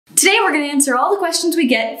Today we're going to answer all the questions we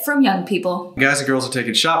get from young people. Guys and girls are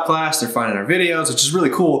taking shop class, they're finding our videos, which is really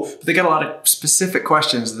cool, but they got a lot of specific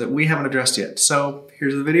questions that we haven't addressed yet. So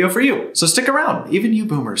here's the video for you. So stick around, even you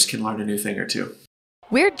boomers can learn a new thing or two.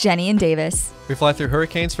 We're Jennie and Davis. We fly through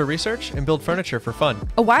hurricanes for research and build furniture for fun.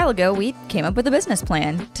 A while ago, we came up with a business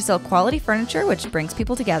plan to sell quality furniture which brings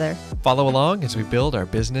people together. Follow along as we build our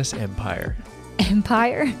business empire.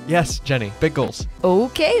 Empire? Yes, Jennie, big goals.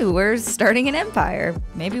 Okay, we're starting an empire.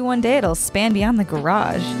 Maybe one day it'll span beyond the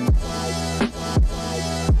garage.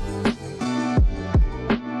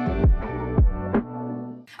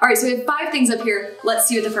 All right, so we have 5 things up here. Let's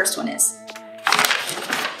see what the first one is.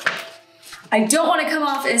 I don't want to come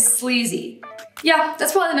off as sleazy. Yeah,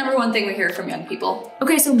 that's probably the #1 thing we hear from young people.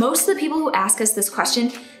 Okay, so most of the people who ask us this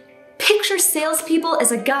question picture salespeople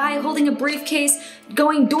as a guy holding a briefcase,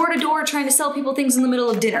 going door to door trying to sell people things in the middle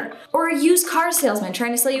of dinner. Or a used car salesman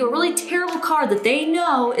trying to sell you a really terrible car that they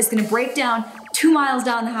know is gonna break down 2 miles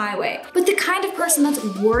down the highway. But the kind of person that's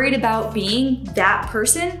worried about being that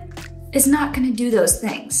person is not gonna do those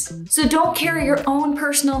things. So don't carry your own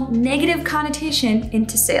personal negative connotation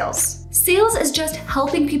into sales. Sales is just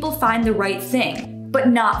helping people find the right thing, but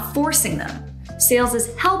not forcing them. Sales is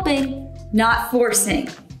helping, not forcing.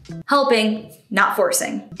 Helping, not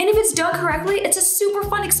forcing. And if it's done correctly, it's a super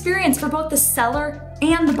fun experience for both the seller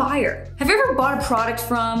and the buyer. Have you ever bought a product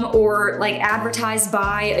from or advertised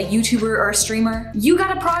by a YouTuber or a streamer? You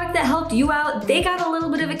got a product that helped you out, they got a little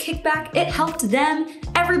bit of a kickback, it helped them,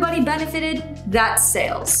 everybody benefited, that's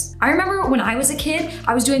sales. I remember when I was a kid,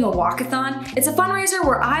 I was doing a walkathon. It's a fundraiser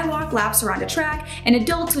where I walk laps around a track and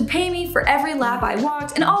adults would pay me for every lap I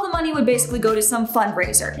walked and all the money would basically go to some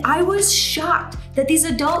fundraiser. I was shocked that these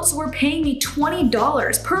adults were paying me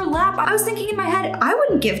 $20 per lap. I was thinking in my head, I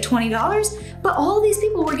wouldn't give $20, but all these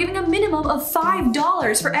people were giving a minimum of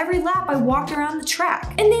 $5 for every lap I walked around the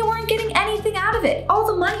track. And they weren't getting anything out of it. All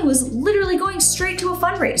the money was literally going straight to a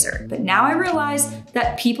fundraiser. But now I realize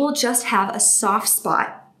that people just have a soft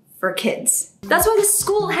spot for kids. That's why the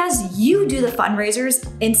school has you do the fundraisers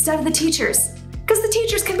instead of the teachers. Because the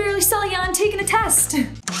teachers can barely sell you on taking a test.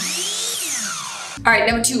 All right,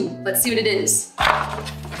 #2, let's see what it is.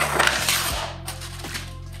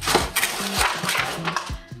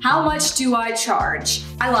 How much do I charge?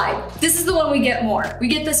 I lied. This is the one we get more. We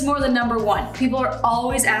get this more than #1. People are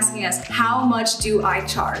always asking us, how much do I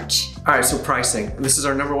charge? All right, so pricing. This is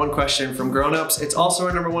our #1 question from grown-ups. It's also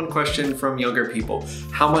our #1 question from younger people.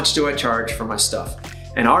 How much do I charge for my stuff?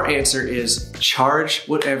 And our answer is charge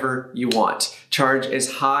whatever you want. Charge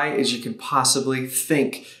as high as you can possibly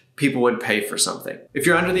think people would pay for something. If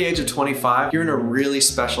you're under the age of 25, you're in a really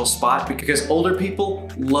special spot because older people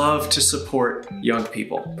love to support young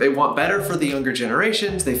people. They want better for the younger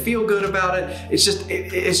generations, they feel good about it. It's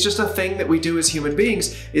just a thing that we do as human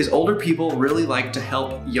beings, is older people really like to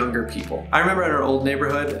help younger people. I remember in our old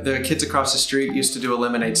neighborhood, the kids across the street used to do a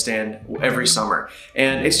lemonade stand every summer.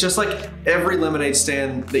 And it's just like every lemonade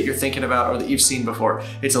stand that you're thinking about or that you've seen before.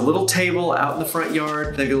 It's a little table out in the front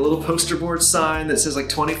yard, they got a little poster board sign that says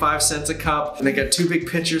 25 cents a cup, and they got 2 big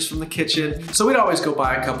pictures from the kitchen. So we'd always go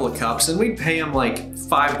buy a couple of cups and we'd pay them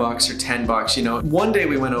 $5 or $10, you know. One day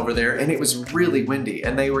we went over there and it was really windy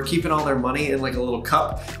and they were keeping all their money in a little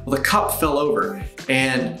cup. Well, the cup fell over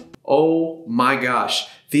and oh my gosh,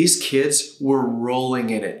 these kids were rolling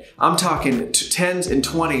in it. I'm talking 10s and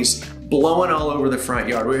 20s blowing all over the front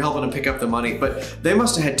yard. We were helping them pick up the money, but they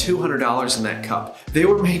must have had $200 in that cup. They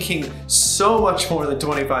were making so much more than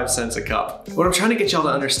 25 cents a cup. What I'm trying to get y'all to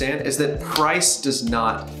understand is that price does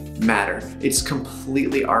not matter. It's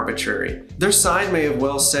completely arbitrary. Their sign may have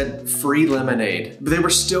well said free lemonade, but they were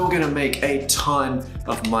still gonna make a ton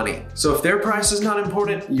of money. So if their price is not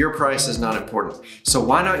important, your price is not important. So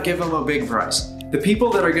why not give them a big price? The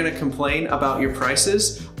people that are gonna complain about your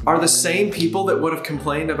prices are the same people that would have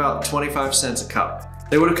complained about 25 cents a cup.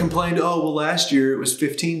 They would have complained, oh, well, last year it was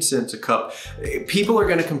 15 cents a cup. People are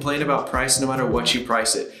gonna complain about price no matter what you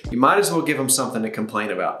price it. You might as well give them something to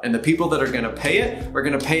complain about. And the people that are gonna pay it are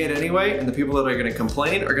gonna pay it anyway, and the people that are gonna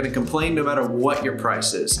complain no matter what your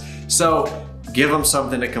price is. So give them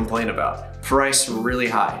something to complain about. Price really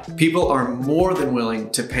high. People are more than willing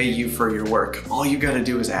to pay you for your work. All you gotta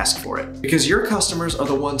do is ask for it. Because your customers are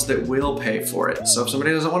the ones that will pay for it. So if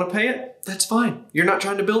somebody doesn't wanna pay it, that's fine. You're not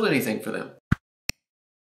trying to build anything for them.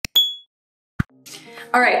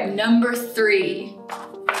 All right, #3.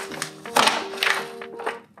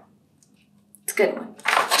 It's a good one.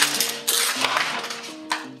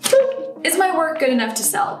 Is my work good enough to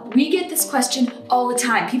sell? We get this question all the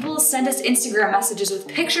time. People will send us Instagram messages with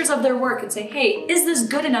pictures of their work and say, hey, is this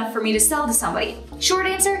good enough for me to sell to somebody? Short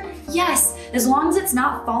answer, Yes, as long as it's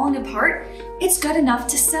not falling apart, it's good enough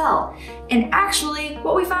to sell. And actually,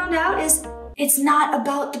 what we found out is it's not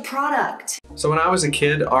about the product. So when I was a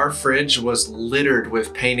kid, our fridge was littered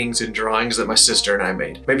with paintings and drawings that my sister and I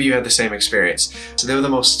made. Maybe you had the same experience. So they were the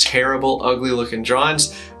most terrible, ugly looking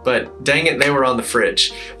drawings, but dang it, they were on the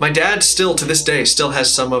fridge. My dad still, to this day, still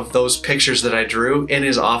has some of those pictures that I drew in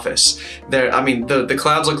his office. The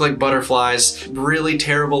clouds look like butterflies, really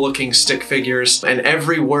terrible looking stick figures, and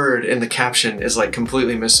every word in the caption is like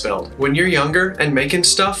completely misspelled. When you're younger and making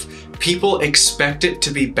stuff, people expect it to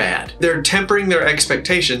be bad. They're tempering their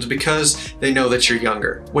expectations because they know that you're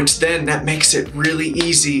younger, which then that makes it really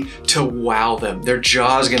easy to wow them. Their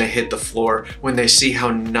jaw's gonna hit the floor when they see how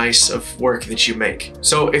nice of work that you make.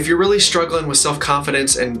 So if you're really struggling with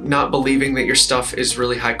self-confidence and not believing that your stuff is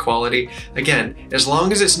really high quality, again, as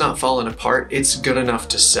long as it's not falling apart, it's good enough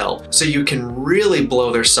to sell. So you can really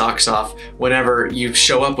blow their socks off whenever you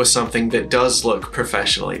show up with something that does look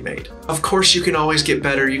professionally made. Of course, you can always get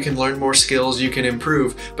better, you can learn more skills, you can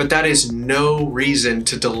improve, but that is no reason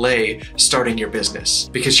to delay starting your business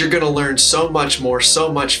because you're gonna learn so much more, so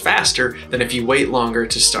much faster than if you wait longer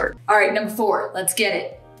to start. All right, number 4, let's get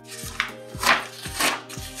it.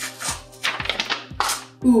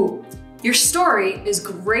 Ooh, your story is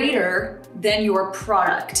greater than your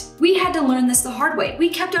product. We had to learn this the hard way. We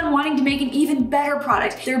kept on wanting to make an even better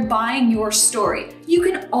product. They're buying your story. You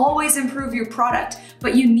can always improve your product,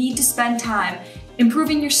 but you need to spend time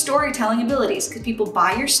improving your storytelling abilities because people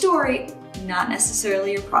buy your story, not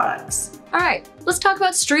necessarily your products. All right, let's talk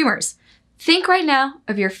about streamers. Think right now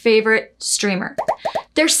of your favorite streamer.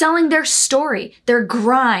 They're selling their story, their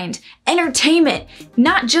grind, entertainment,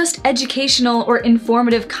 not just educational or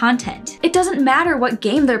informative content. It doesn't matter what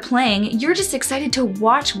game they're playing, you're just excited to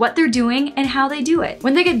watch what they're doing and how they do it.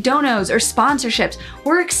 When they get donos or sponsorships,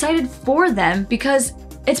 we're excited for them because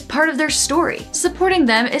it's part of their story. Supporting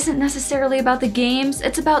them isn't necessarily about the games,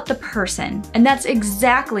 it's about the person. And that's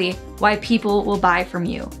exactly why people will buy from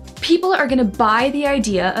you. People are gonna buy the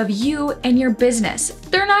idea of you and your business.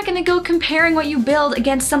 They're not gonna go comparing what you build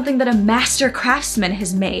against something that a master craftsman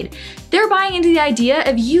has made. They're buying into the idea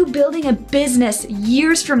of you building a business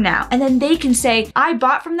years from now, and then they can say, I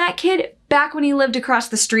bought from that kid back when he lived across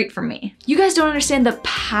the street from me. You guys don't understand the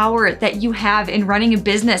power that you have in running a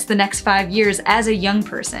business the next 5 years as a young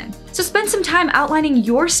person. So spend some time outlining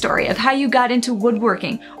your story of how you got into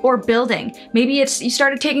woodworking or building. Maybe it's you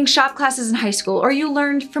started taking shop classes in high school, or you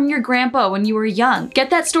learned from your grandpa when you were young. Get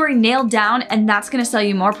that story nailed down, and that's gonna sell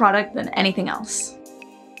you more product than anything else.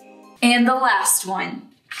 And the last one.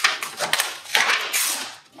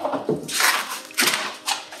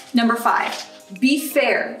 Number 5. Be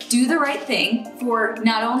fair. Do the right thing for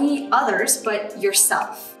not only others, but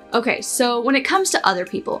yourself. Okay, so when it comes to other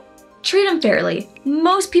people, treat them fairly.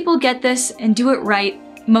 Most people get this and do it right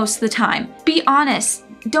most of the time. Be honest.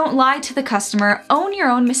 Don't lie to the customer. Own your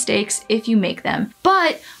own mistakes if you make them.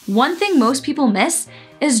 But one thing most people miss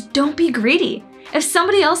is don't be greedy. If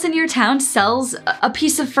somebody else in your town sells a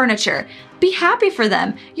piece of furniture, be happy for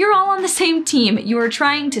them. You're all on the same team. You are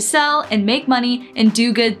trying to sell and make money and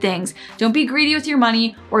do good things. Don't be greedy with your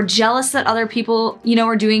money or jealous that other people,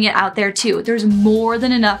 are doing it out there too. There's more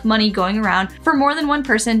than enough money going around for more than one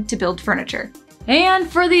person to build furniture.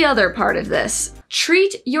 And for the other part of this,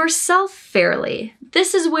 treat yourself fairly.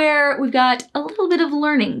 This is where we've got a little bit of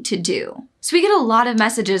learning to do. So we get a lot of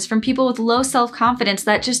messages from people with low self-confidence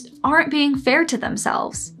that just aren't being fair to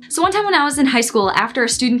themselves. So one time when I was in high school, after a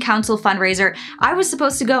student council fundraiser, I was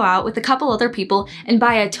supposed to go out with a couple other people and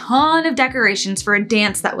buy a ton of decorations for a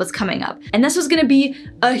dance that was coming up. And this was gonna be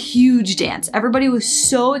a huge dance. Everybody was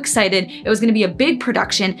so excited. It was gonna be a big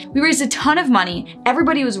production. We raised a ton of money.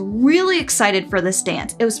 Everybody was really excited for this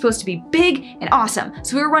dance. It was supposed to be big and awesome.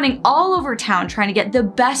 So we were running all over town trying to get the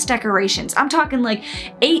best decorations. I'm talking like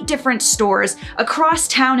 8 different stores across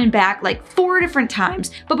town and back, like 4 different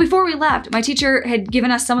times. But before we left, my teacher had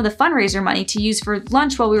given us some of the fundraiser money to use for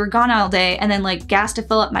lunch while we were gone all day, and then like gas to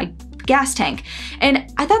fill up my gas tank.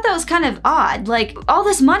 And I thought that was kind of odd. Like, all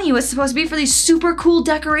this money was supposed to be for these super cool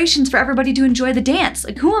decorations for everybody to enjoy the dance.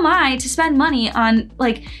 Like, who am I to spend money on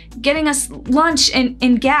like getting us lunch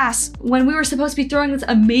and gas when we were supposed to be throwing this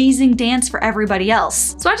amazing dance for everybody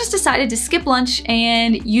else? So I just decided to skip lunch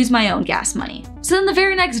and use my own gas money. So then the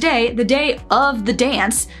very next day, the day of the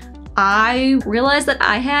dance, I realized that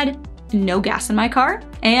I had no gas in my car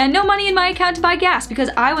and no money in my account to buy gas because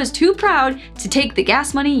I was too proud to take the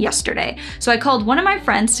gas money yesterday. So I called one of my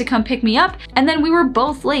friends to come pick me up, and then we were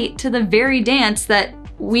both late to the very dance that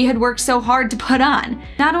we had worked so hard to put on.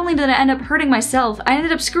 Not only did I end up hurting myself, I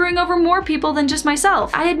ended up screwing over more people than just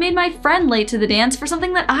myself. I had made my friend late to the dance for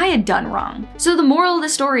something that I had done wrong. So the moral of the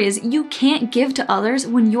story is you can't give to others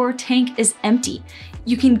when your tank is empty.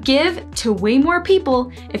 You can give to way more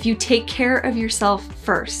people if you take care of yourself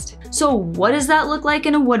first. So what does that look like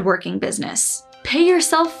in a woodworking business? Pay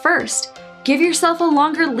yourself first. Give yourself a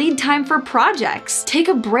longer lead time for projects. Take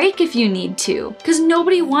a break if you need to, because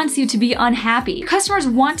nobody wants you to be unhappy. Customers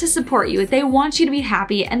want to support you, they want you to be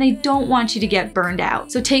happy, and they don't want you to get burned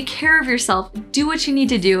out. So take care of yourself, do what you need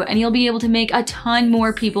to do, and you'll be able to make a ton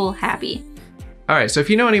more people happy. All right, so if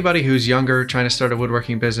you know anybody who's younger, trying to start a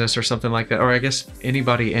woodworking business or something like that, or I guess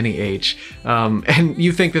anybody any age, and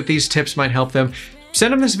you think that these tips might help them,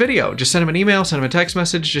 send them this video. Just send them an email, send them a text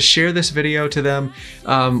message, just share this video to them.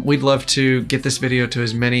 We'd love to get this video to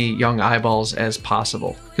as many young eyeballs as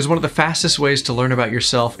possible. Because one of the fastest ways to learn about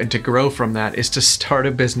yourself and to grow from that is to start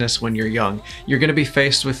a business when you're young. You're gonna be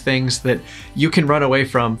faced with things that you can run away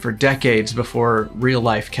from for decades before real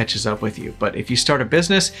life catches up with you. But if you start a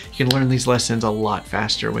business, you can learn these lessons a lot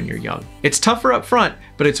faster when you're young. It's tougher up front,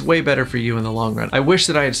 but it's way better for you in the long run. I wish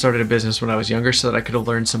that I had started a business when I was younger so that I could have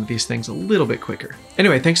learned some of these things a little bit quicker.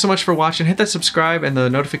 Anyway, thanks so much for watching. Hit that subscribe and the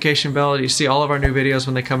notification bell. You see all of our new videos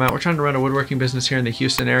when they come out. We're trying to run a woodworking business here in the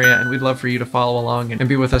Houston area, and we'd love for you to follow along and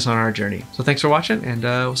be with us on our journey. So thanks for watching, and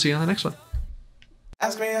we'll see you on the next one.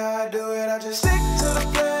 Ask me how I do it, I just stick to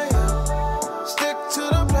the plan.